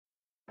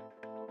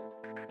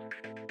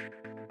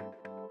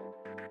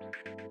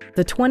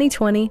The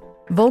 2020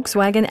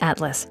 Volkswagen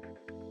Atlas.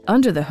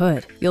 Under the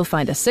hood, you'll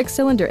find a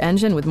 6-cylinder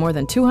engine with more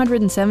than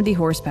 270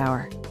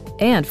 horsepower.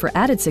 And for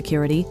added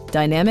security,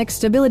 dynamic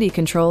stability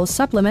control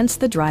supplements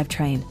the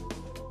drivetrain.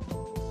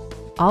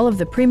 All of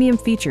the premium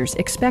features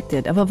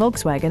expected of a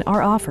Volkswagen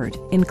are offered,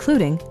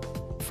 including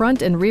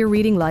front and rear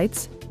reading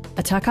lights,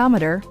 a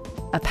tachometer,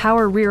 a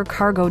power rear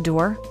cargo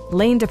door,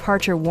 lane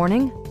departure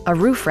warning, a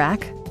roof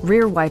rack,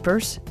 rear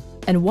wipers,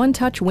 and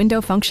one-touch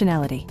window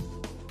functionality.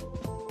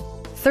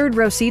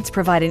 Third-row seats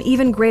provide an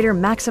even greater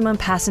maximum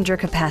passenger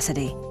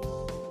capacity.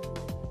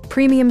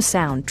 Premium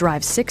sound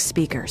drives 6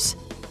 speakers,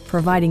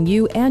 providing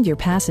you and your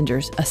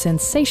passengers a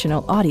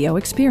sensational audio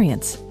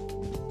experience.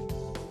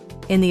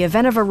 In the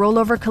event of a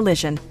rollover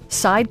collision,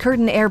 side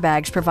curtain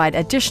airbags provide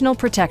additional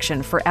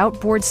protection for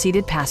outboard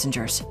seated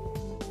passengers.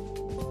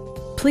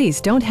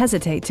 Please don't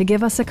hesitate to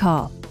give us a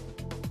call.